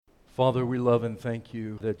Father, we love and thank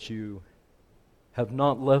you that you have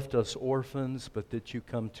not left us orphans, but that you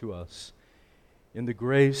come to us in the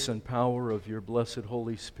grace and power of your blessed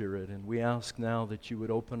Holy Spirit. And we ask now that you would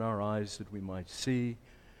open our eyes that we might see,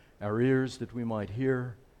 our ears that we might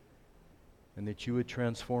hear, and that you would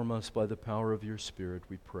transform us by the power of your Spirit,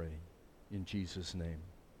 we pray. In Jesus' name,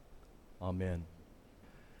 amen.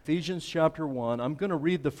 Ephesians chapter 1. I'm going to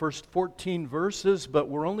read the first 14 verses, but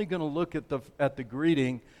we're only going to look at the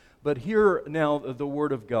greeting. But hear now the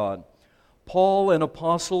Word of God. Paul, an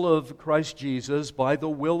apostle of Christ Jesus, by the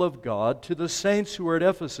will of God, to the saints who are at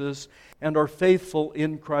Ephesus and are faithful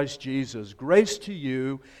in Christ Jesus. Grace to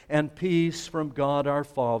you and peace from God our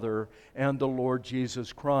Father and the Lord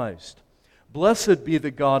Jesus Christ. Blessed be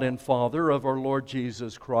the God and Father of our Lord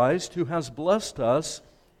Jesus Christ, who has blessed us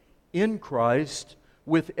in Christ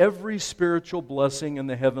with every spiritual blessing in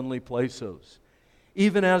the heavenly places,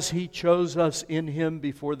 even as He chose us in Him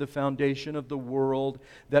before the foundation of the world,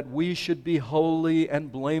 that we should be holy and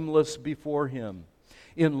blameless before Him.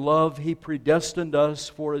 In love He predestined us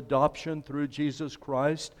for adoption through Jesus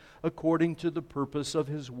Christ, according to the purpose of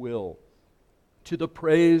His will, to the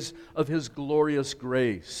praise of His glorious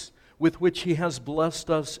grace, with which He has blessed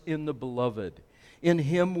us in the Beloved. In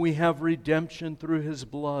Him we have redemption through His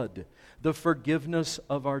blood, the forgiveness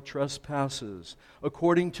of our trespasses,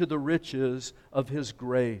 according to the riches of His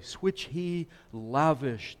grace, which He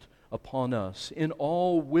lavished upon us in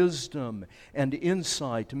all wisdom and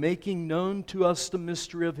insight, making known to us the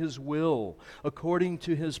mystery of His will, according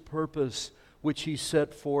to His purpose, which He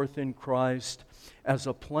set forth in Christ as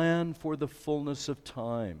a plan for the fullness of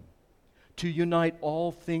time, to unite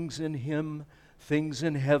all things in Him, things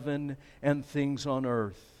in heaven and things on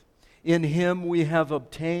earth. In Him we have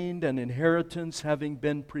obtained an inheritance, having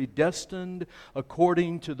been predestined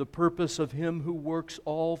according to the purpose of Him who works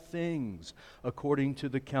all things according to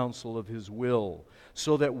the counsel of His will,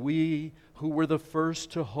 so that we who were the first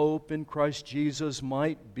to hope in Christ Jesus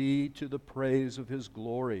might be to the praise of His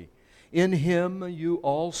glory. In Him you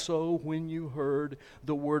also, when you heard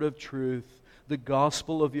the word of truth, the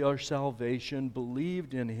gospel of your salvation,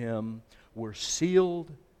 believed in Him, were sealed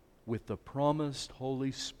with the promised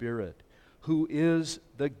Holy Spirit, who is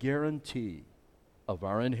the guarantee of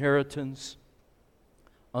our inheritance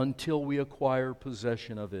until we acquire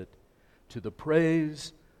possession of it, to the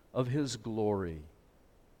praise of His glory.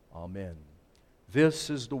 Amen. This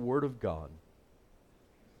is the Word of God.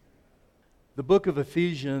 The book of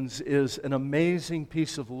Ephesians is an amazing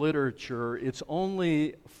piece of literature. It's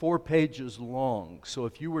only 4 pages long, so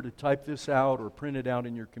if you were to type this out or print it out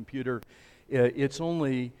in your computer, it's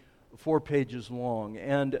only 4 pages long.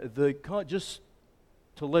 And just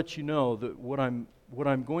to let you know that what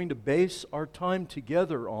I'm going to base our time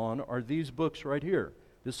together on are these books right here,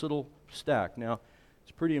 this little stack. Now,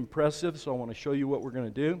 it's pretty impressive, so I want to show you what we're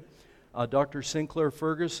going to do. Dr. Sinclair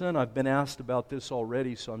Ferguson, I've been asked about this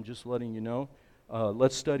already, so I'm just letting you know.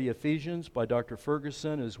 Let's Study Ephesians by Dr.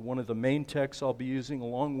 Ferguson is one of the main texts I'll be using,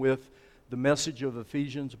 along with the Message of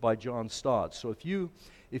Ephesians by John Stott. So if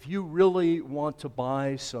you really want to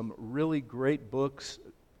buy some really great books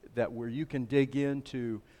where you can dig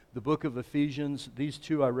into the book of Ephesians, these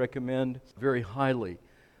two I recommend very highly.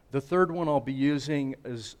 The third one I'll be using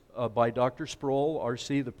is by Dr. Sproul,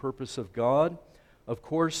 R.C., The Purpose of God. Of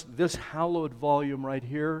course, this hallowed volume right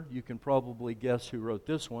here, you can probably guess who wrote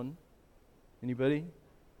this one. Anybody?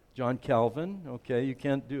 John Calvin. Okay, you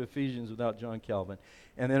can't do Ephesians without John Calvin.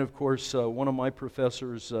 And then, of course, one of my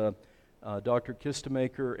professors, Dr.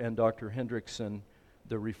 Kistemaker and Dr. Hendrickson,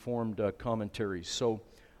 the Reformed commentaries. So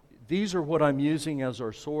these are what I'm using as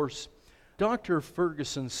our source. Dr.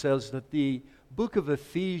 Ferguson says that the book of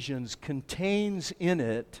Ephesians contains in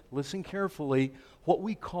it, listen carefully, what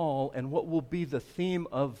we call and what will be the theme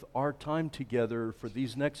of our time together for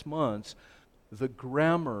these next months, the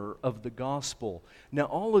grammar of the gospel. Now,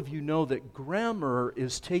 all of you know that grammar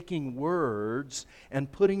is taking words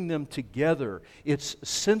and putting them together. It's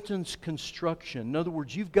sentence construction. In other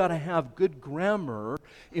words, you've got to have good grammar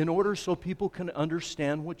in order so people can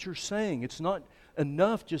understand what you're saying. It's not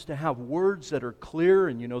enough just to have words that are clear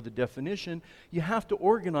and you know the definition. You have to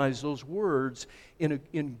organize those words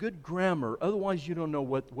in good grammar. Otherwise, you don't know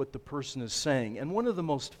what the person is saying. And one of the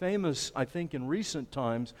most famous, I think, in recent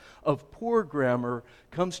times of poor grammar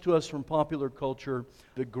comes to us from popular culture,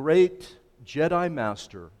 the great Jedi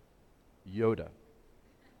Master, Yoda.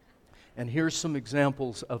 And here's some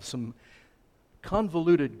examples of some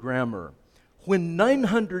convoluted grammar. When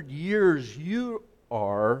 900 years you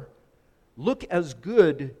are, look as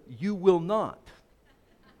good you will not.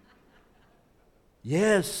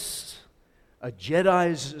 Yes, A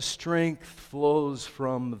Jedi's strength flows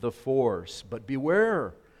from the Force, but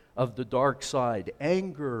beware of the dark side.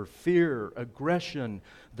 Anger, fear, aggression,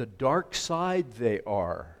 the dark side they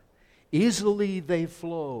are. Easily they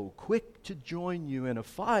flow, quick to join you in a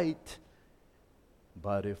fight.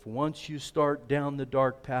 But if once you start down the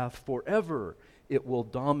dark path forever, it will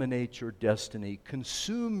dominate your destiny,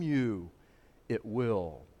 consume you, it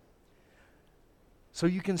will. So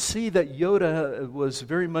you can see that Yoda was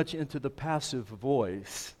very much into the passive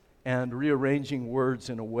voice and rearranging words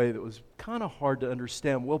in a way that was kind of hard to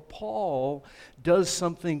understand. Well, Paul does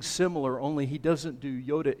something similar, only he doesn't do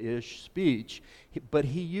Yoda-ish speech, but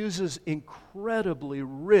he uses incredibly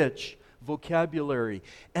rich vocabulary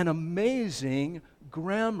and amazing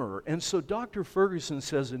grammar. And so Dr. Ferguson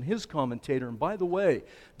says in his commentator, and by the way,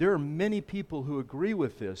 there are many people who agree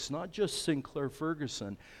with this, not just Sinclair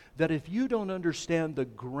Ferguson, that if you don't understand the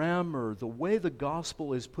grammar, the way the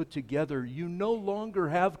gospel is put together, you no longer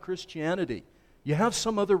have Christianity. You have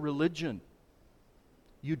some other religion.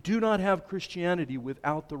 You do not have Christianity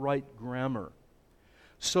without the right grammar.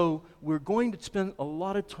 So we're going to spend a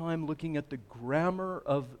lot of time looking at the grammar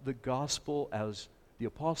of the gospel as the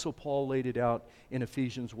Apostle Paul laid it out in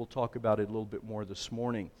Ephesians. We'll talk about it a little bit more this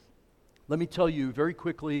morning. Let me tell you very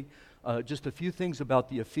quickly just a few things about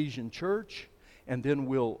the Ephesian church, and then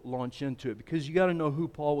we'll launch into it, because you got to know who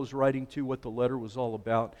Paul was writing to, what the letter was all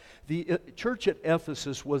about. The church at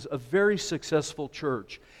Ephesus was a very successful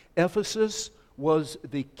church. Ephesus was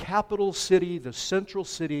the capital city, the central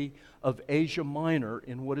city of Asia Minor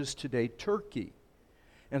in what is today Turkey.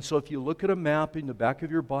 And so if you look at a map in the back of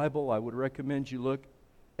your Bible, I would recommend you look.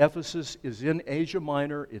 Ephesus is in Asia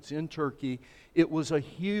Minor, it's in Turkey. It was a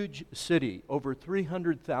huge city. Over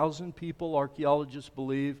 300,000 people, archaeologists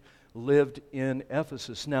believe, lived in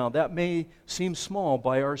Ephesus. Now, that may seem small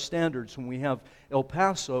by our standards when we have El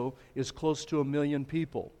Paso is close to 1 million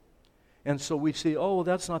people. And so we say, oh,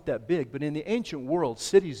 that's not that big. But in the ancient world,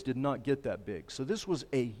 cities did not get that big. So this was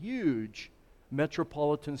a huge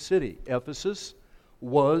metropolitan city. Ephesus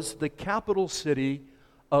was the capital city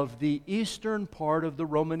of the eastern part of the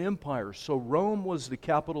Roman Empire. So Rome was the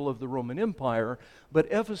capital of the Roman Empire, but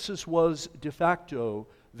Ephesus was de facto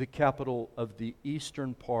the capital of the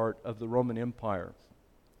eastern part of the Roman Empire.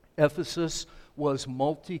 Ephesus was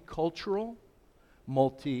multicultural,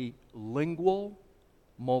 multilingual,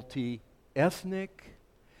 multi-ethnic.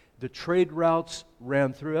 The trade routes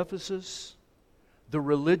ran through Ephesus. The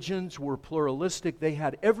religions were pluralistic. They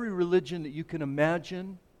had every religion that you can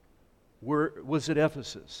imagine was at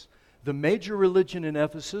Ephesus. The major religion in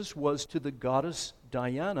Ephesus was to the goddess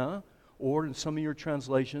Diana, or in some of your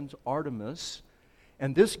translations, Artemis.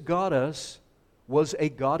 And this goddess was a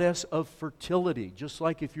goddess of fertility. Just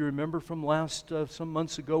like if you remember from some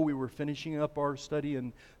months ago, we were finishing up our study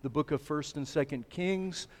in the book of 1st and 2nd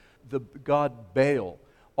Kings, the god Baal.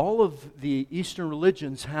 All of the Eastern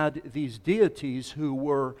religions had these deities who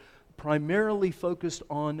were primarily focused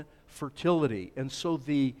on fertility. And so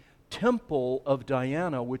the temple of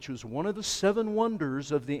Diana, which was one of the 7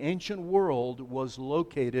 wonders of the ancient world, was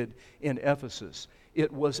located in Ephesus. It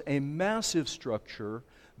was a massive structure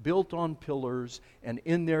built on pillars, and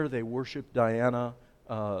in there they worshiped Diana,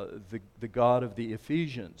 the god of the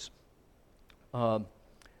Ephesians.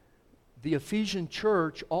 The Ephesian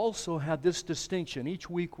church also had this distinction. Each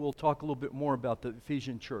week we'll talk a little bit more about the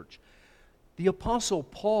Ephesian church. The Apostle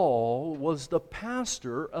Paul was the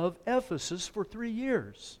pastor of Ephesus for 3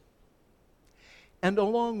 years. And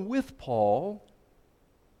along with Paul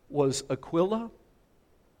was Aquila,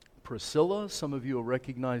 Priscilla. Some of you will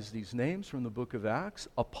recognize these names from the book of Acts.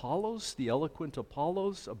 Apollos, the eloquent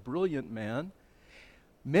Apollos, a brilliant man.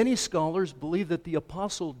 Many scholars believe that the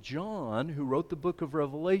Apostle John, who wrote the book of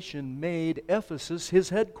Revelation, made Ephesus his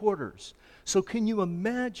headquarters. So can you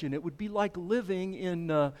imagine? It would be like living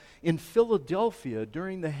in Philadelphia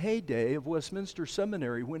during the heyday of Westminster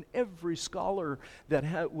Seminary, when every scholar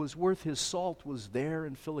that was worth his salt was there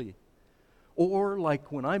in Philly. Or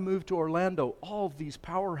like when I moved to Orlando, all of these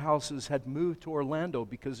powerhouses had moved to Orlando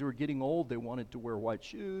because they were getting old. They wanted to wear white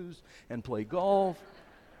shoes and play golf.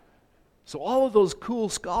 So all of those cool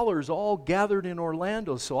scholars all gathered in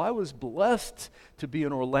Orlando. So I was blessed to be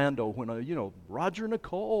in Orlando when, Roger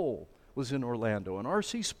Nicole was in Orlando, and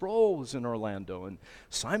R.C. Sproul was in Orlando, and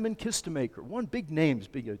Simon Kistemaker. Big names.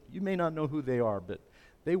 You may not know who they are, but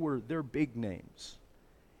they're big names.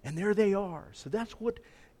 And there they are. So that's what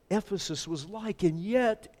Ephesus was like. And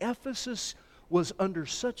yet, Ephesus was under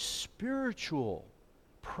such spiritual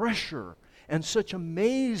pressure and such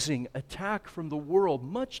amazing attack from the world,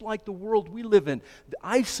 much like the world we live in.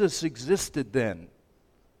 ISIS existed then.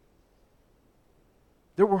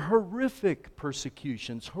 There were horrific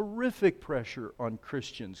persecutions, horrific pressure on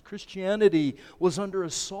Christians. Christianity was under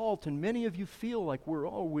assault, and many of you feel like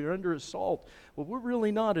we're under assault. Well, we're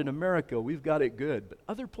really not in America. We've got it good. But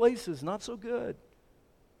other places, not so good.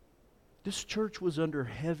 This church was under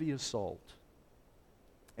heavy assault.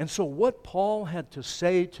 And so what Paul had to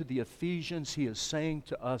say to the Ephesians, he is saying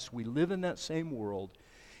to us. We live in that same world.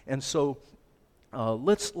 And so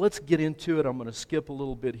let's get into it. I'm going to skip a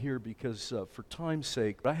little bit here because for time's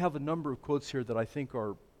sake, I have a number of quotes here that I think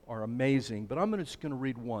are amazing, but I'm just going to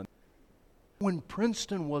read one. When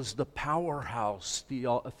Princeton was the powerhouse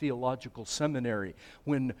theological seminary,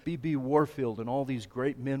 when B.B. Warfield and all these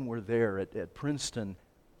great men were there at Princeton,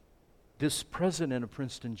 this president of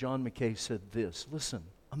Princeton, John McKay, said this. Listen,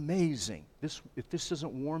 amazing. If this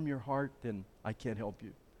doesn't warm your heart, then I can't help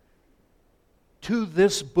you. To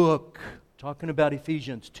this book, talking about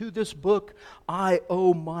Ephesians, to this book I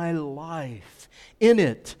owe my life. In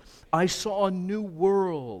it, I saw a new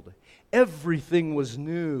world. Everything was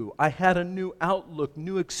new. I had a new outlook,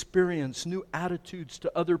 new experience, new attitudes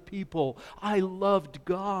to other people. I loved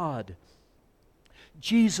God.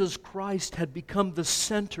 Jesus Christ had become the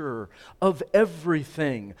center of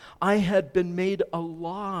everything. I had been made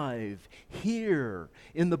alive. Here,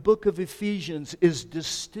 in the book of Ephesians, is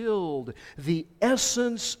distilled the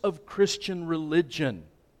essence of Christian religion,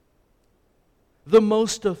 the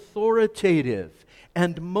most authoritative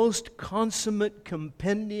and most consummate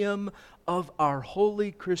compendium of our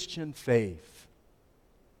holy Christian faith.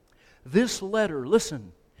 This letter,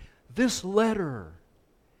 listen, this letter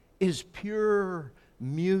is pure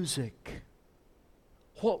music.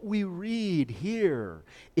 What we read here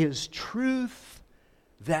is truth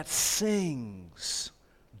that sings,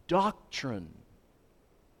 doctrine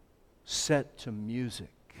set to music.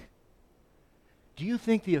 Do you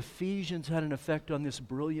think the Ephesians had an effect on this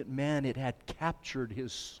brilliant man? It had captured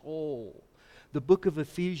his soul. The book of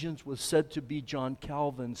Ephesians was said to be John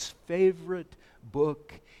Calvin's favorite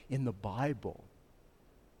book in the Bible.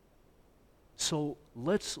 So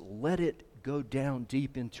let's let it go down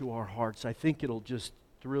deep into our hearts. I think it'll just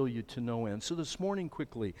thrill you to no end. So this morning,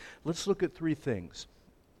 quickly, let's look at three things.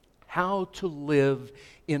 How to live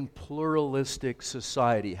in pluralistic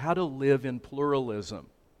society. How to live in pluralism.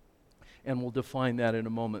 And we'll define that in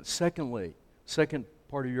a moment. Secondly, second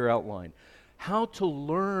part of your outline, how to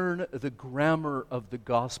learn the grammar of the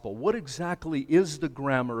gospel. What exactly is the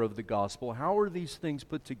grammar of the gospel? How are these things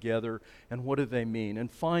put together, and what do they mean?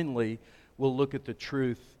 And finally, we'll look at the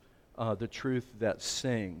truth that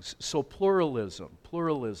sings. So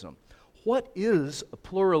pluralism. What is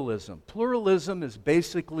pluralism? Pluralism is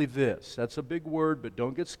basically this. That's a big word, but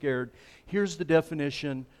don't get scared. Here's the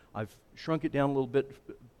definition. I've shrunk it down a little bit,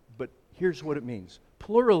 but here's what it means.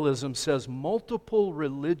 Pluralism says multiple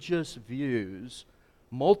religious views,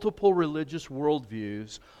 multiple religious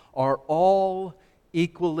worldviews are all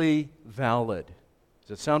equally valid. Does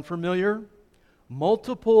that sound familiar?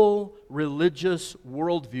 Multiple religious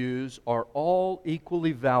worldviews are all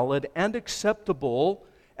equally valid and acceptable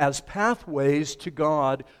as pathways to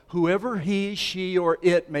God, whoever he, she, or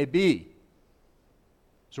it may be.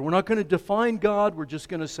 So we're not going to define God. We're just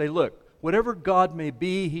going to say, look, whatever God may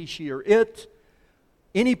be, he, she, or it,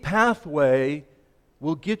 any pathway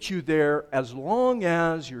will get you there as long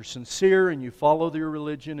as you're sincere and you follow your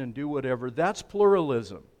religion and do whatever. That's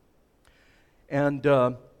pluralism.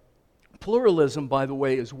 And pluralism, by the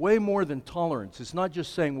way, is way more than tolerance. It's not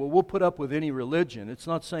just saying, well, we'll put up with any religion. It's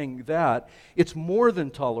not saying that. It's more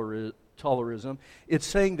than tolerism. It's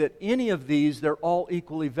saying that any of these, they're all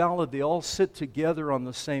equally valid. They all sit together on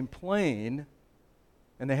the same plane,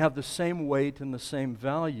 and they have the same weight and the same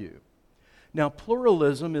value. Now,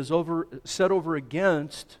 pluralism is set over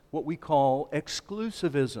against what we call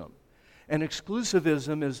exclusivism. And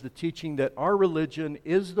exclusivism is the teaching that our religion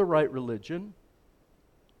is the right religion,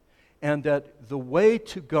 and that the way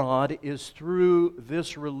to God is through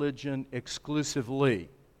this religion exclusively.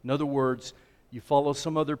 In other words, you follow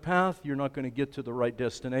some other path, you're not going to get to the right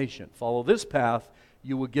destination. Follow this path,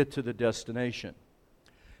 you will get to the destination.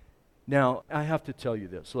 Now, I have to tell you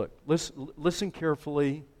this. Look, listen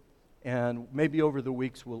carefully, and maybe over the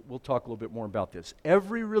weeks we'll talk a little bit more about this.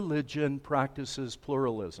 Every religion practices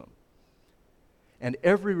pluralism. And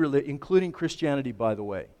every religion, including Christianity, by the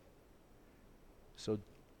way. So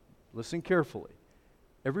listen carefully.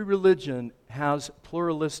 Every religion has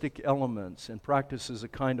pluralistic elements and practices a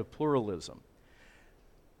kind of pluralism.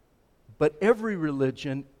 But every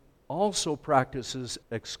religion also practices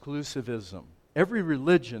exclusivism. Every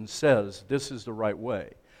religion says this is the right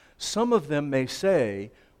way. Some of them may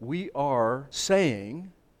say, we are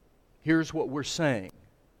saying, here's what we're saying.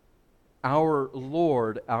 Our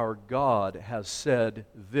Lord, our God, has said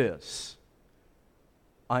this: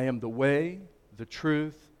 I am the way, the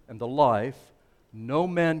truth, and the life. No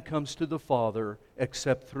man comes to the Father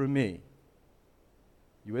except through me.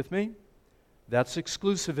 You with me? That's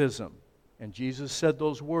exclusivism. And Jesus said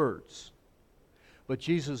those words. But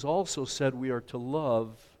Jesus also said we are to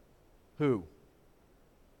love who?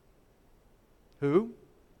 Who?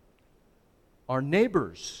 Our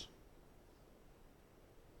neighbors.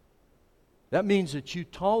 That means that you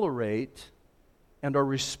tolerate and are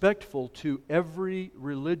respectful to every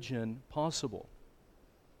religion possible.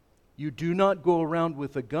 You do not go around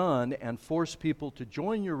with a gun and force people to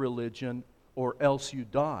join your religion, or else you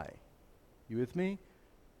die. You with me?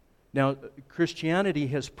 Now, Christianity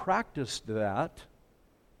has practiced that,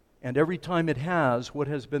 and every time it has, what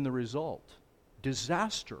has been the result?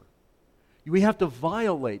 Disaster. We have to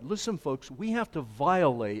violate, listen folks, we have to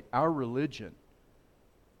violate our religion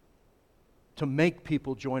to make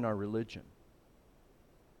people join our religion.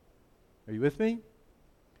 Are you with me?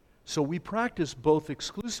 So we practice both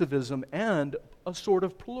exclusivism and a sort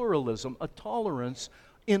of pluralism, a tolerance.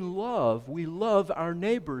 In love, we love our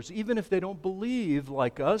neighbors, even if they don't believe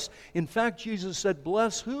like us. In fact, Jesus said,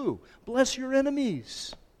 bless who? Bless your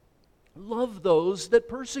enemies. Love those that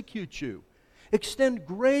persecute you. Extend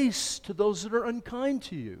grace to those that are unkind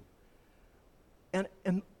to you. And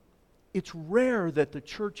it's rare that the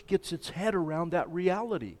church gets its head around that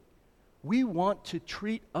reality. We want to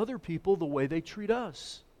treat other people the way they treat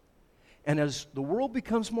us. And as the world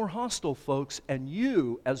becomes more hostile, folks, and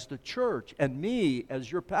you as the church and me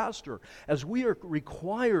as your pastor, as we are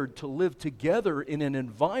required to live together in an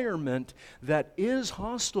environment that is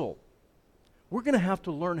hostile, we're going to have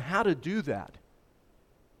to learn how to do that.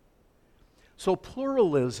 So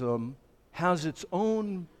pluralism has its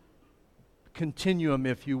own continuum,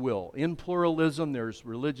 if you will. In pluralism, there's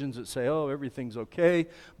religions that say, oh, everything's okay,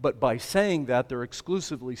 but by saying that, they're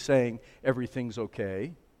exclusively saying everything's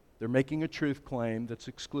okay. They're making a truth claim that's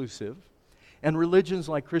exclusive. And religions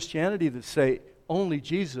like Christianity that say only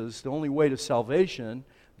Jesus, the only way to salvation,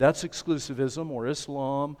 that's exclusivism, or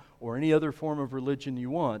Islam, or any other form of religion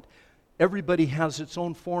you want. Everybody has its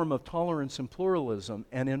own form of tolerance and pluralism.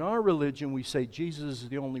 And in our religion, we say Jesus is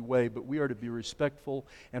the only way, but we are to be respectful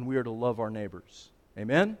and we are to love our neighbors.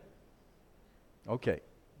 Amen? Okay,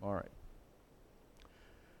 all right.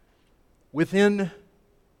 Within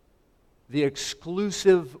the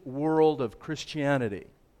exclusive world of Christianity,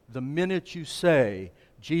 the minute you say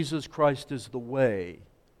Jesus Christ is the way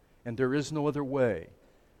and there is no other way,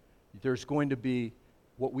 there's going to be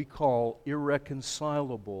what we call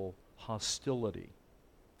irreconcilable hostility.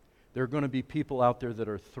 There are going to be people out there that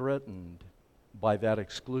are threatened by that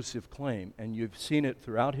exclusive claim, and you've seen it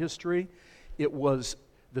throughout history. It was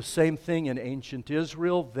the same thing in ancient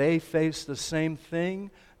Israel. They faced the same thing.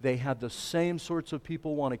 They had the same sorts of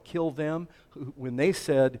people want to kill them when they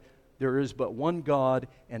said, there is but one God,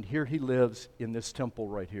 and here He lives in this temple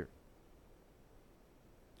right here.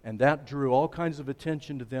 And that drew all kinds of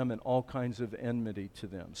attention to them and all kinds of enmity to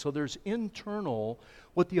them. So there's internal,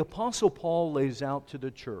 what the Apostle Paul lays out to the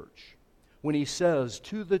church. When he says,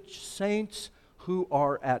 to the saints who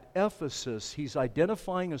are at Ephesus, he's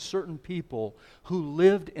identifying a certain people who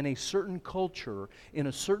lived in a certain culture, in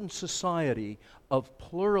a certain society of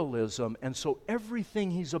pluralism. And so everything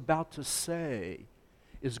he's about to say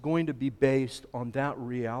is going to be based on that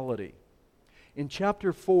reality. In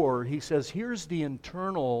chapter 4, he says, here's the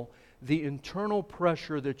internal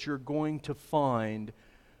pressure that you're going to find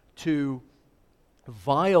to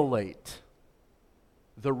violate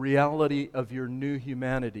the reality of your new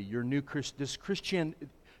humanity, your new Christianity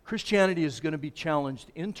is going to be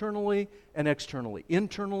challenged internally and externally.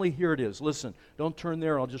 Internally, here it is. Listen, don't turn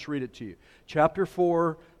there, I'll just read it to you. Chapter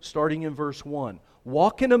 4, starting in verse 1.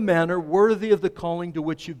 Walk in a manner worthy of the calling to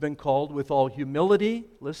which you've been called, with all humility,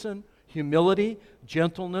 listen, humility,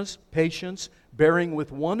 gentleness, patience, bearing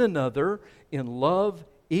with one another in love,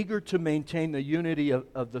 eager to maintain the unity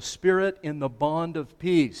of the Spirit in the bond of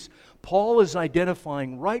peace. Paul is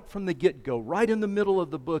identifying right from the get-go, right in the middle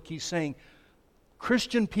of the book, he's saying,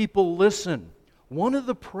 Christian people, listen, one of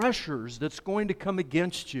the pressures that's going to come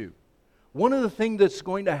against you, one of the things that's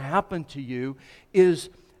going to happen to you is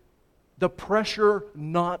the pressure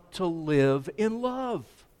not to live in love.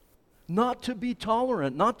 Not to be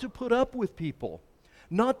tolerant, not to put up with people,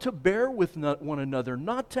 not to bear with one another,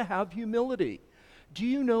 not to have humility. Do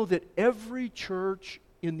you know that every church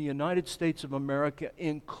in the United States of America,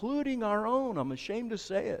 including our own, I'm ashamed to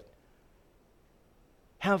say it,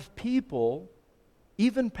 have people,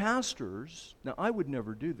 even pastors, now I would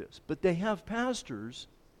never do this, but they have pastors,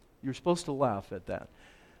 you're supposed to laugh at that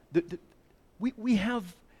We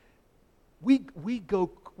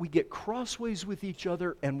get crossways with each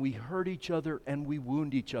other, and we hurt each other, and we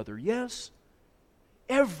wound each other. Yes?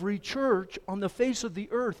 Every church on the face of the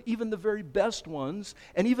earth, even the very best ones,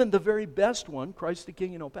 and even the very best one, Christ the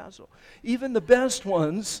King in El Paso, even the best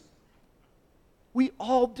ones, we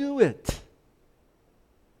all do it.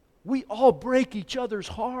 We all break each other's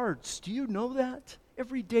hearts. Do you know that?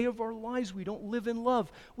 Every day of our lives, we don't live in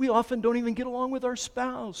love. We often don't even get along with our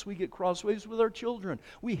spouse. We get crossways with our children.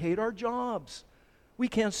 We hate our jobs. We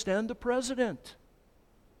can't stand the president.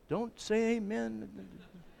 Don't say amen.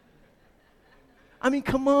 I mean,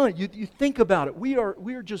 come on. You think about it. We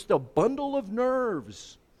are just a bundle of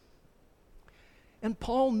nerves. And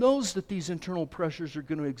Paul knows that these internal pressures are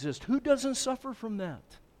going to exist. Who doesn't suffer from that?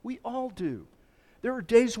 We all do. There are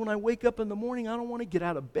days when I wake up in the morning, I don't want to get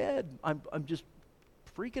out of bed. I'm just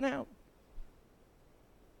freaking out.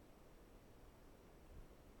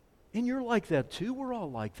 And you're like that too. We're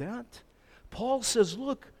all like that. Paul says,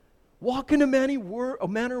 look, walk in a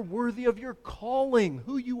manner worthy of your calling,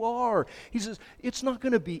 who you are. He says, it's not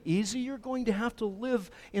going to be easy. You're going to have to live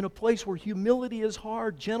in a place where humility is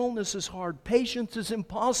hard, gentleness is hard, patience is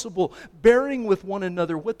impossible, bearing with one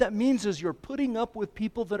another. What that means is you're putting up with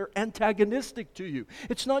people that are antagonistic to you.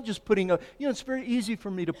 It's not just putting up, it's very easy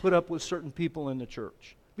for me to put up with certain people in the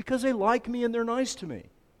church because they like me and they're nice to me.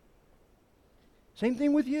 Same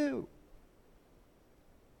thing with you.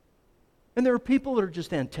 And there are people that are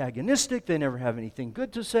just antagonistic. They never have anything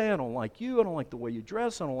good to say. I don't like you. I don't like the way you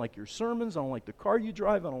dress. I don't like your sermons. I don't like the car you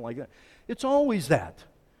drive. I don't like that. It's always that.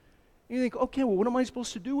 And you think, okay, well, what am I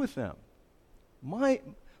supposed to do with them?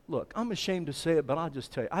 Look, I'm ashamed to say it, but I'll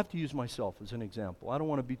just tell you. I have to use myself as an example. I don't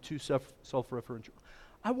want to be too self-referential.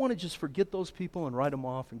 I want to just forget those people and write them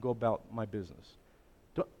off and go about my business.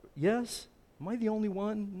 Yes? Am I the only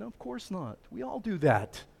one? No, of course not. We all do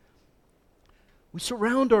that. We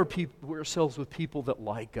surround ourselves with people that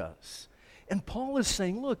like us. And Paul is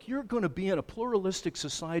saying, look, you're going to be in a pluralistic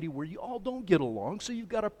society where you all don't get along, so you've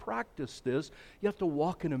got to practice this. You have to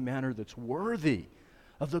walk in a manner that's worthy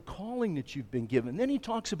of the calling that you've been given. Then he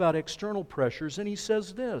talks about external pressures, and he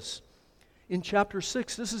says this. In chapter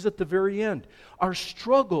 6, this is at the very end. Our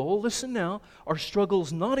struggle, listen now, our struggle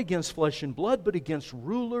is not against flesh and blood, but against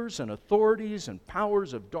rulers and authorities and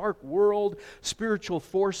powers of dark world, spiritual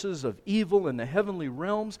forces of evil in the heavenly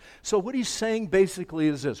realms. So what he's saying basically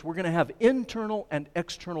is this. We're going to have internal and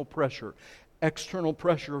external pressure. External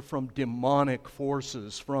pressure from demonic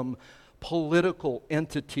forces, from political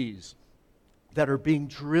entities that are being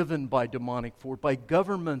driven by demonic force, by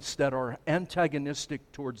governments that are antagonistic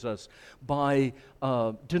towards us, by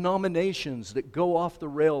denominations that go off the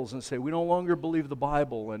rails and say, we no longer believe the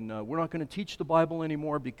Bible, and we're not going to teach the Bible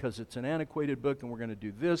anymore because it's an antiquated book, and we're going to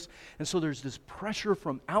do this. And so there's this pressure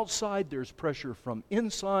from outside, there's pressure from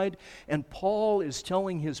inside, and Paul is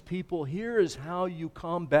telling his people, here is how you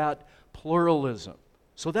combat pluralism.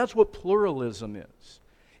 So that's what pluralism is.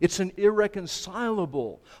 It's an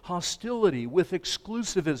irreconcilable hostility with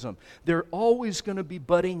exclusivism. They're always going to be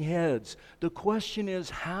butting heads. The question is,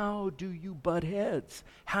 how do you butt heads?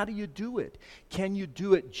 How do you do it? Can you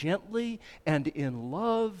do it gently and in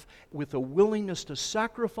love with a willingness to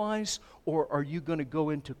sacrifice, or are you going to go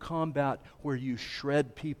into combat where you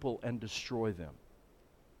shred people and destroy them?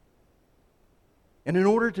 And in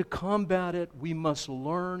order to combat it, we must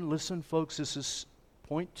learn, listen folks, this is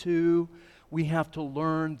point 2, we have to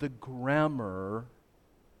learn the grammar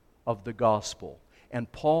of the gospel.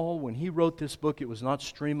 And Paul, when he wrote this book, it was not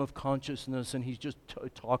stream of consciousness and he's just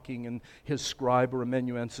talking and his scribe or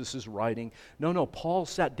amanuensis is writing. No, Paul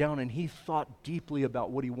sat down and he thought deeply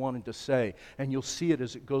about what he wanted to say. And you'll see it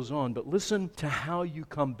as it goes on. But listen to how you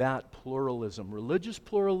combat pluralism, religious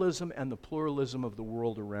pluralism and the pluralism of the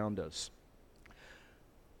world around us.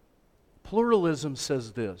 Pluralism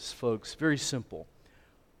says this, folks, very simple.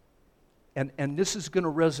 And this is going to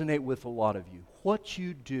resonate with a lot of you. What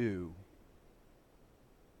you do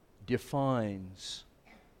defines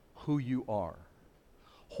who you are.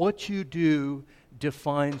 What you do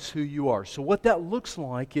defines who you are. So what that looks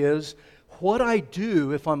like is what I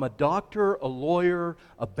do if I'm a doctor, a lawyer,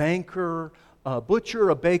 a banker, a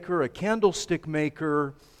butcher, a baker, a candlestick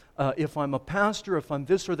maker, if I'm a pastor, if I'm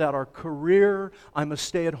this or that, our career, I'm a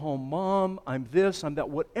stay-at-home mom, I'm this, I'm that,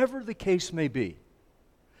 whatever the case may be.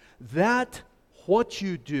 That, what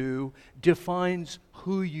you do, defines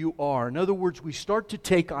who you are. In other words, we start to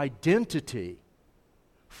take identity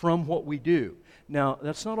from what we do. Now,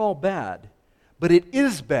 that's not all bad, but it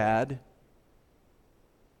is bad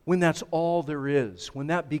when that's all there is, when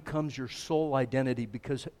that becomes your sole identity,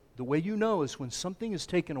 because the way you know is when something is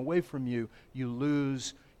taken away from you, you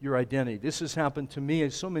lose your identity. This has happened to me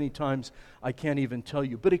so many times I can't even tell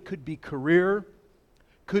you. But it could be career,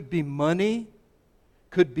 could be money,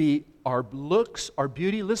 could be our looks, our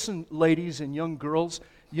beauty. Listen, ladies and young girls,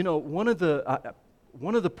 you know, one of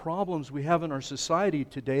the problems we have in our society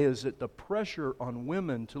today is that the pressure on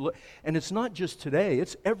women to look, and it's not just today,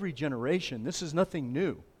 it's every generation. This is nothing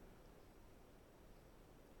new.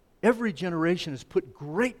 Every generation has put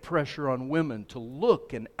great pressure on women to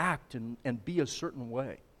look and act and be a certain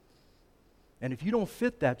way. And if you don't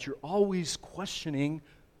fit that, you're always questioning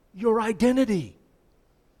your identity,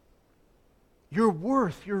 your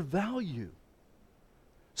worth, your value.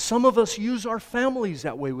 Some of us use our families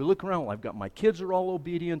that way. We look around, well, I've got my kids are all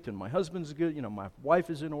obedient, and my husband's good, you know, my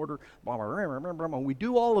wife is in order, blah, blah, blah, blah, blah, blah. We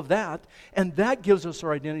do all of that, and that gives us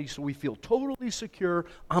our identity, so we feel totally secure.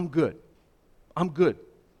 I'm good. I'm good.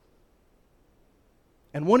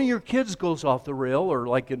 And one of your kids goes off the rail, or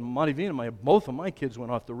like in Montevina, both of my kids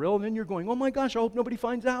went off the rail, and then you're going, oh my gosh, I hope nobody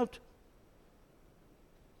finds out.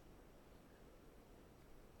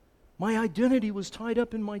 My identity was tied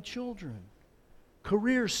up in my children.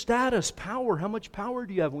 Career, status, power. How much power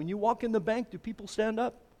do you have? When you walk in the bank, do people stand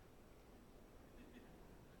up?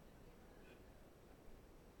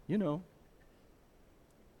 You know.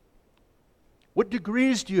 What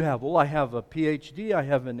degrees do you have? Well, I have a PhD, I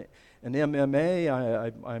have an MMA,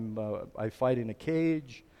 I fight in a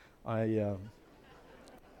cage, you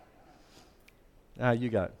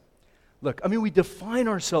got it. Look, I mean, we define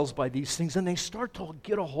ourselves by these things, and they start to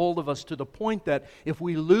get a hold of us to the point that if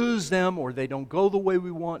we lose them or they don't go the way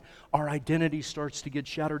we want, our identity starts to get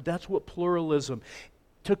shattered. That's what pluralism.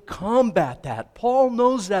 To combat that, Paul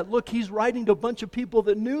knows that. Look, he's writing to a bunch of people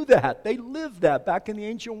that knew that. They lived that back in the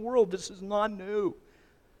ancient world. This is not new.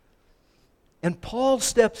 And Paul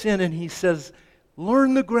steps in and he says,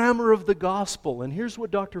 learn the grammar of the gospel. And here's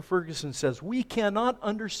what Dr. Ferguson says. We cannot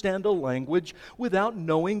understand a language without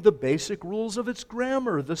knowing the basic rules of its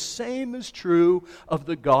grammar. The same is true of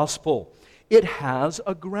the gospel. It has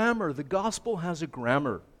a grammar. The gospel has a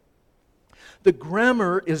grammar. The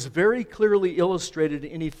grammar is very clearly illustrated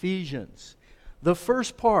in Ephesians. The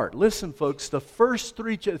first part, listen folks, the first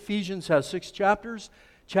three, Ephesians has 6 chapters,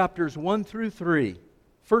 chapters 1 through 3,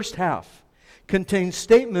 first half, contains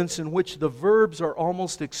statements in which the verbs are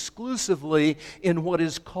almost exclusively in what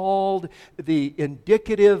is called the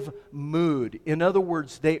indicative mood. In other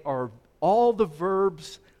words, they are all the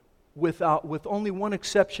verbs with only one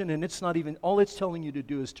exception, and it's not even, all it's telling you to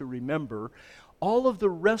do is to remember. All of the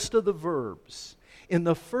rest of the verbs in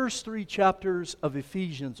the first 3 chapters of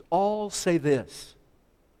Ephesians all say this.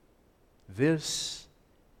 This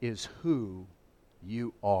is who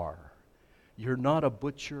you are. You're not a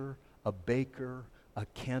butcher, a baker, a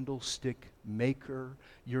candlestick maker.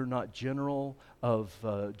 You're not general of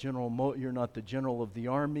you're not the general of the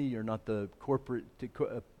army. You're not the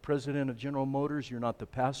president of General Motors. You're not the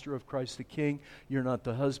pastor of Christ the King. You're not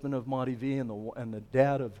the husband of Monty V and the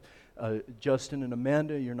dad of Justin and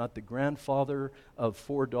Amanda. You're not the grandfather of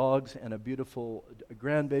 4 dogs and a beautiful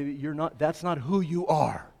grandbaby. You're not. That's not who you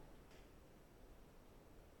are.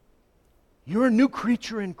 You're a new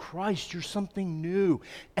creature in Christ. You're something new.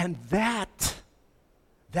 And that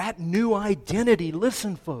new identity,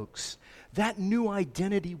 listen folks, that new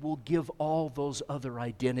identity will give all those other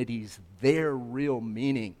identities their real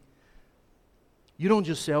meaning. You don't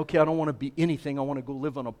just say, okay, I don't want to be anything, I want to go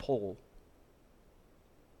live on a pole.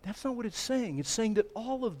 That's not what it's saying. It's saying that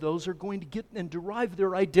all of those are going to get and derive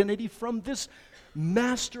their identity from this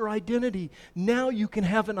master identity. Now you can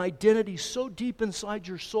have an identity so deep inside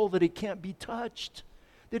your soul that it can't be touched,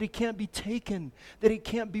 that it can't be taken, that it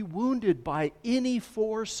can't be wounded by any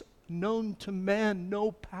force known to man.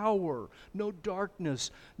 No power, no darkness,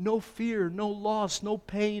 no fear, no loss, no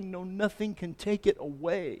pain, no nothing can take it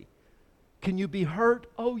away. Can you be hurt?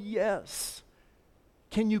 Oh yes.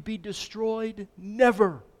 Can you be destroyed?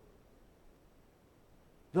 Never.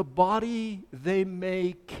 The body they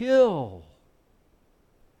may kill.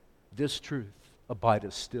 This truth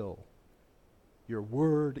abideth still. Your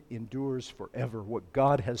word endures forever. What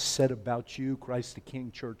God has said about you, Christ the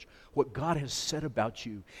King Church, what God has said about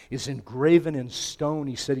you is engraven in stone.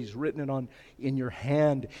 He said He's written it in your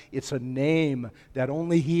hand. It's a name that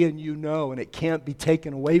only He and you know, and it can't be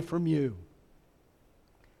taken away from you.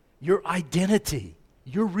 Your identity,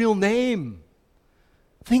 your real name.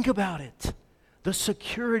 Think about it. The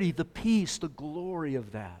security, the peace, the glory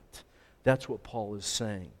of that. That's what Paul is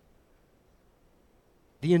saying.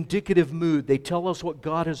 The indicative mood, they tell us what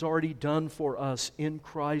God has already done for us in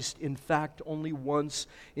Christ. In fact, only once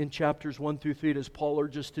in chapters 1 through 3 does Paul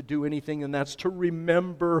urge us to do anything, and that's to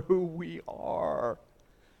remember who we are.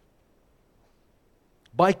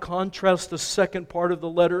 By contrast, the second part of the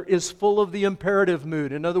letter is full of the imperative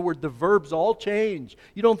mood. In other words, the verbs all change.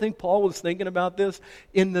 You don't think Paul was thinking about this?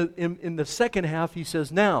 In the second half, he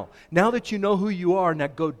says, now that you know who you are, now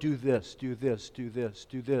go do this, do this, do this,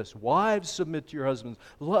 do this. Wives, submit to your husbands.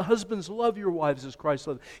 Husbands, love your wives as Christ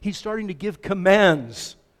loved. He's starting to give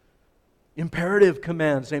commands, imperative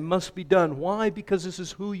commands. They must be done. Why? Because this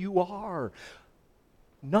is who you are.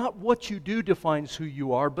 Not what you do defines who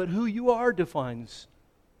you are, but who you are defines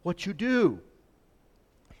what you do.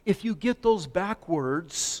 If you get those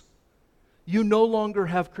backwards, you no longer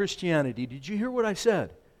have Christianity. Did you hear what I said?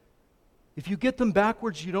 If you get them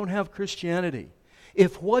backwards, you don't have Christianity.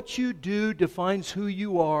 If what you do defines who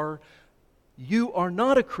you are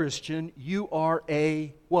not a Christian, you are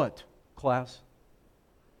a what? Class?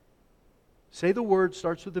 Say the word,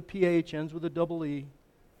 starts with a PH, ends with a double E.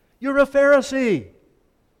 You're a Pharisee.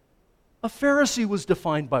 A Pharisee was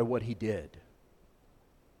defined by what he did.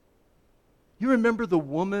 You remember the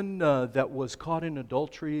woman that was caught in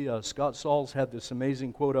adultery? Scott Sauls had this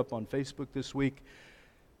amazing quote up on Facebook this week.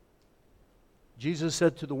 Jesus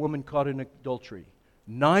said to the woman caught in adultery,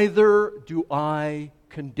 "Neither do I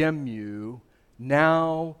condemn you.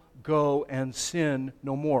 Now go and sin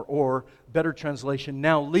no more." Or, better translation,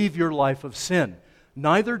 now leave your life of sin.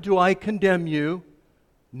 Neither do I condemn you.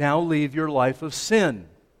 Now leave your life of sin.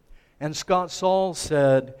 And Scott Sauls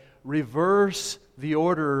said, reverse the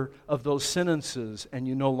order of those sentences and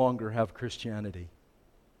you no longer have Christianity.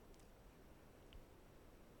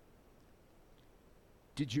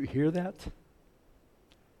 Did you hear that?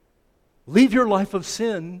 Leave your life of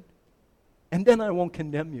sin and then I won't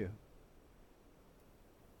condemn you.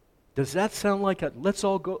 Does that sound like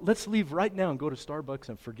let's leave right now and go to Starbucks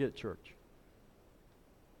and forget church?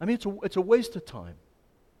 I mean, it's a waste of time.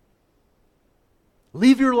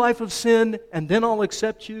 Leave your life of sin and then I'll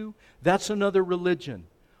accept you. That's another religion.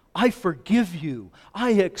 I forgive you.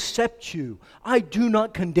 I accept you. I do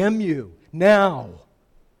not condemn you. Now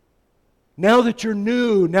that you're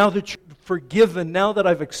new, now that you're forgiven, now that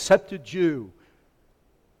I've accepted you,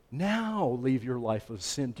 now leave your life of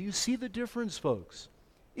sin. Do you see the difference, folks?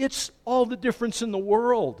 It's all the difference in the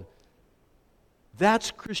world. That's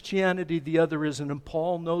Christianity, the other isn't. And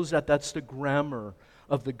Paul knows that. That's the grammar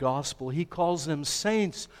of the gospel. He calls them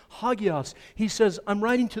saints, hagios. He says, I'm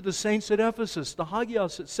writing to the saints at Ephesus, the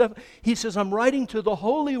hagios at 7. He says, I'm writing to the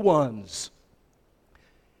holy ones.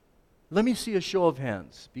 Let me see a show of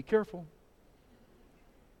hands. Be careful.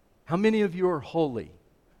 How many of you are holy?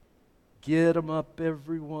 Get them up,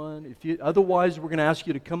 everyone. Otherwise, we're going to ask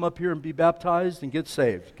you to come up here and be baptized and get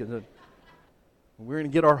saved. Because we're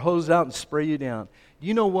going to get our hose out and spray you down.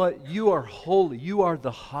 You know what? You are holy. You are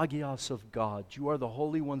the hagios of God. You are the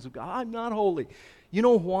holy ones of God. I'm not holy. You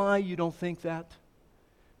know why you don't think that?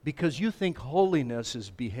 Because you think holiness is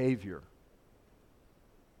behavior.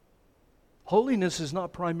 Holiness is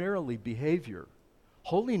not primarily behavior.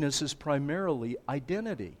 Holiness is primarily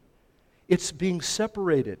identity. It's being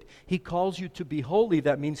separated. He calls you to be holy.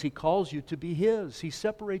 That means He calls you to be His. He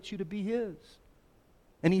separates you to be His.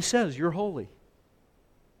 And He says, you're holy.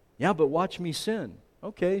 Yeah, but watch me sin.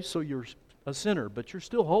 Okay, so you're a sinner, but you're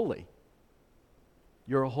still holy.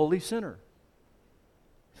 You're a holy sinner.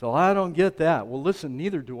 So I don't get that. Well, listen,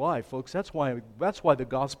 neither do I, folks. That's why the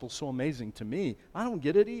gospel's so amazing to me. I don't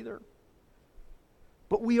get it either.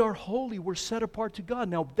 But we are holy. We're set apart to God.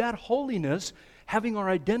 Now, that holiness, having our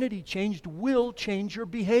identity changed, will change your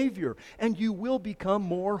behavior. And you will become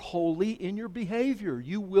more holy in your behavior.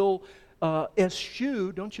 You will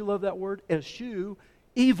eschew, don't you love that word? Eschew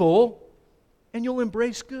evil, and you'll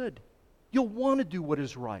embrace good. You'll want to do what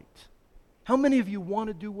is right. How many of you want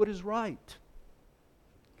to do what is right?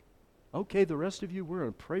 Okay, the rest of you, we're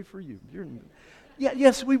going to pray for you.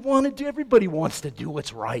 Yes, we want to do. Everybody wants to do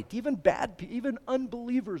what's right. Even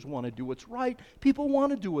unbelievers want to do what's right. People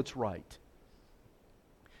want to do what's right.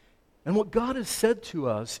 And what God has said to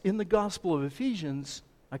us in the Gospel of Ephesians,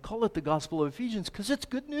 I call it the Gospel of Ephesians because it's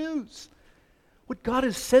good news. What God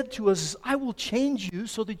has said to us is, I will change you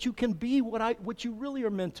so that you can be what you really are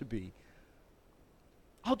meant to be.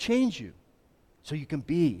 I'll change you so you can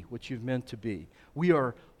be what you've meant to be. We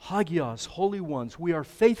are hagios, holy ones. We are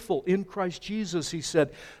faithful in Christ Jesus, he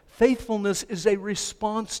said. Faithfulness is a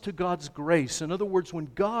response to God's grace. In other words, when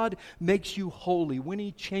God makes you holy, when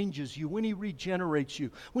He changes you, when He regenerates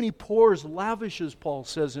you, when He lavishes, Paul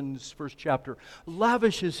says in this first chapter,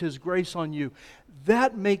 lavishes His grace on you,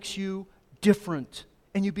 that makes you different,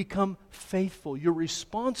 and you become faithful. Your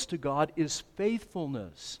response to God is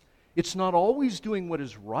faithfulness. It's not always doing what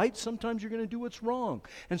is right. Sometimes you're going to do what's wrong.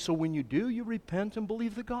 And so when you do, you repent and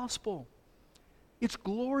believe the gospel. It's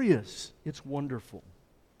glorious. It's wonderful.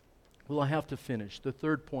 Well, I have to finish. The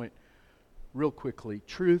third point, real quickly.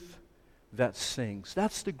 Truth that sings.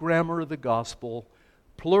 That's the grammar of the gospel.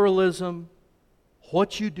 Pluralism,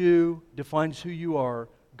 what you do defines who you are.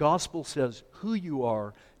 Gospel says who you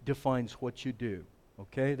are defines what you do.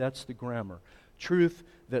 Okay? That's the grammar. Truth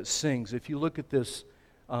that sings. If you look at this,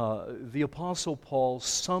 the Apostle Paul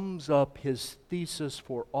sums up his thesis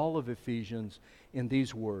for all of Ephesians in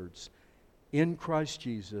these words: in Christ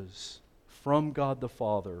Jesus, from God the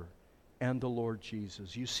Father and the Lord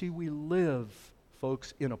Jesus. You see, we live,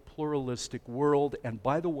 folks, in a pluralistic world, and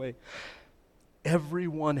by the way,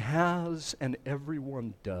 everyone has and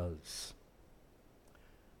everyone does.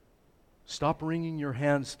 Stop wringing your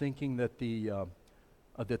hands thinking that the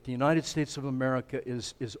United States of America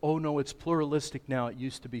is, oh no, it's pluralistic now, it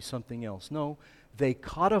used to be something else. No, they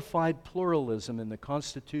codified pluralism in the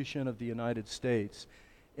Constitution of the United States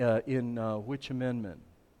in which amendment?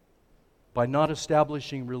 By not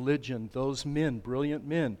establishing religion, those men, brilliant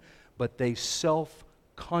men, but they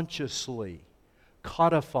self-consciously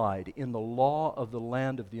codified in the law of the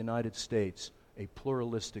land of the United States a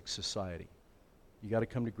pluralistic society. You got to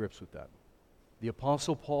come to grips with that. The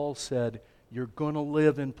Apostle Paul said, you're going to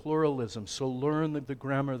live in pluralism, so learn the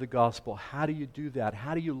grammar of the gospel. How do you do that?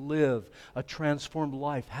 How do you live a transformed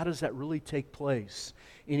life? How does that really take place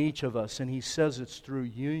in each of us? And he says it's through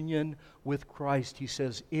union with Christ. He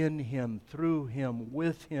says in Him, through Him,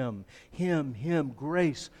 with Him,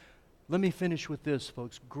 grace. Let me finish with this,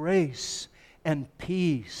 folks. Grace and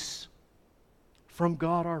peace from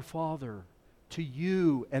God our Father to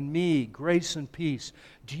you and me, grace and peace.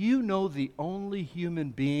 Do you know the only human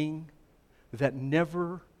being that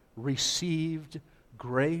never received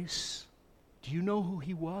grace? Do you know who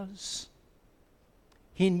he was?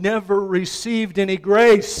 He never received any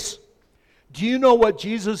grace. Do you know what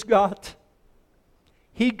Jesus got?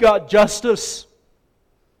 He got justice.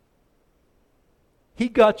 He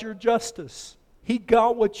got your justice. He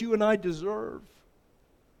got what you and I deserve.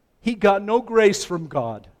 He got no grace from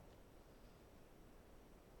God.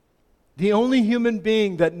 The only human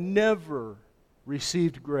being that never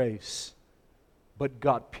received grace but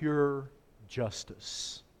got pure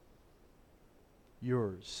justice.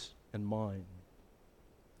 Yours and mine.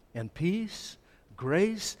 And peace,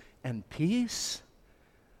 grace and peace.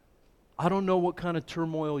 I don't know what kind of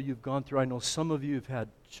turmoil you've gone through. I know some of you have had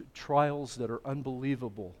trials that are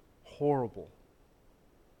unbelievable, horrible.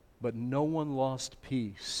 But no one lost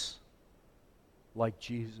peace like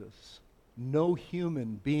Jesus. No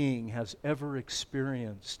human being has ever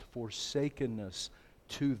experienced forsakenness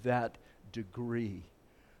to that degree.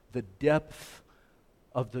 The depth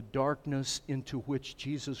of the darkness into which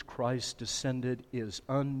Jesus Christ descended is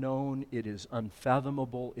unknown, it is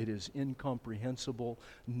unfathomable, it is incomprehensible.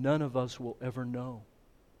 None of us will ever know.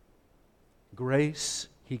 Grace,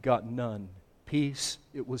 He got none. Peace,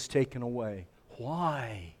 it was taken away.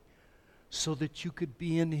 Why? So that you could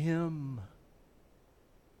be in Him.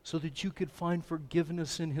 So that you could find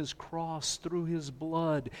forgiveness in His cross through His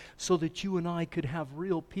blood. So that you and I could have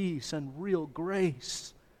real peace and real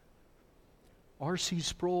grace. R.C.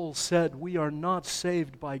 Sproul said, we are not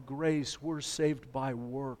saved by grace, we're saved by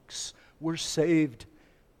works. We're saved,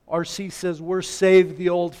 R.C. says, we're saved the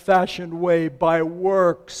old-fashioned way, by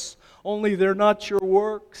works. Only they're not your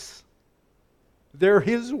works. They're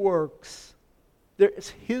His works. It's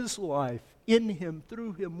His life, in Him,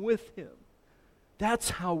 through Him, with Him. That's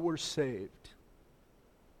how we're saved.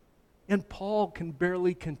 And Paul can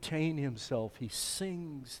barely contain himself. He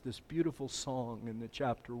sings this beautiful song in the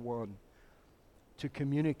chapter 1 to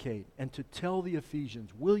communicate and to tell the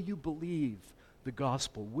Ephesians, will you believe the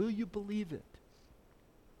gospel? Will you believe it?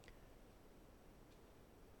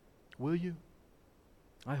 Will you?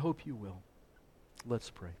 I hope you will.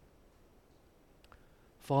 Let's pray.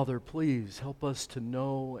 Father, please help us to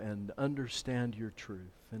know and understand your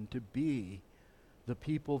truth and to be the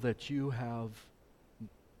people that you have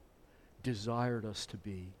desired us to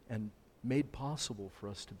be and made possible for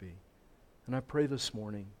us to be. And I pray this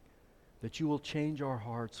morning that you will change our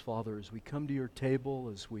hearts, Father, as we come to your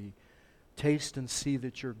table, as we taste and see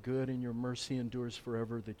that you're good and your mercy endures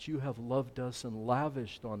forever, that you have loved us and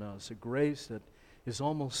lavished on us a grace that is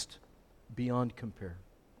almost beyond compare.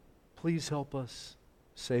 Please help us,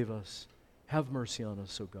 save us, have mercy on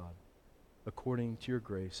us, O God. According to your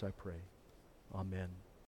grace, I pray. Amen.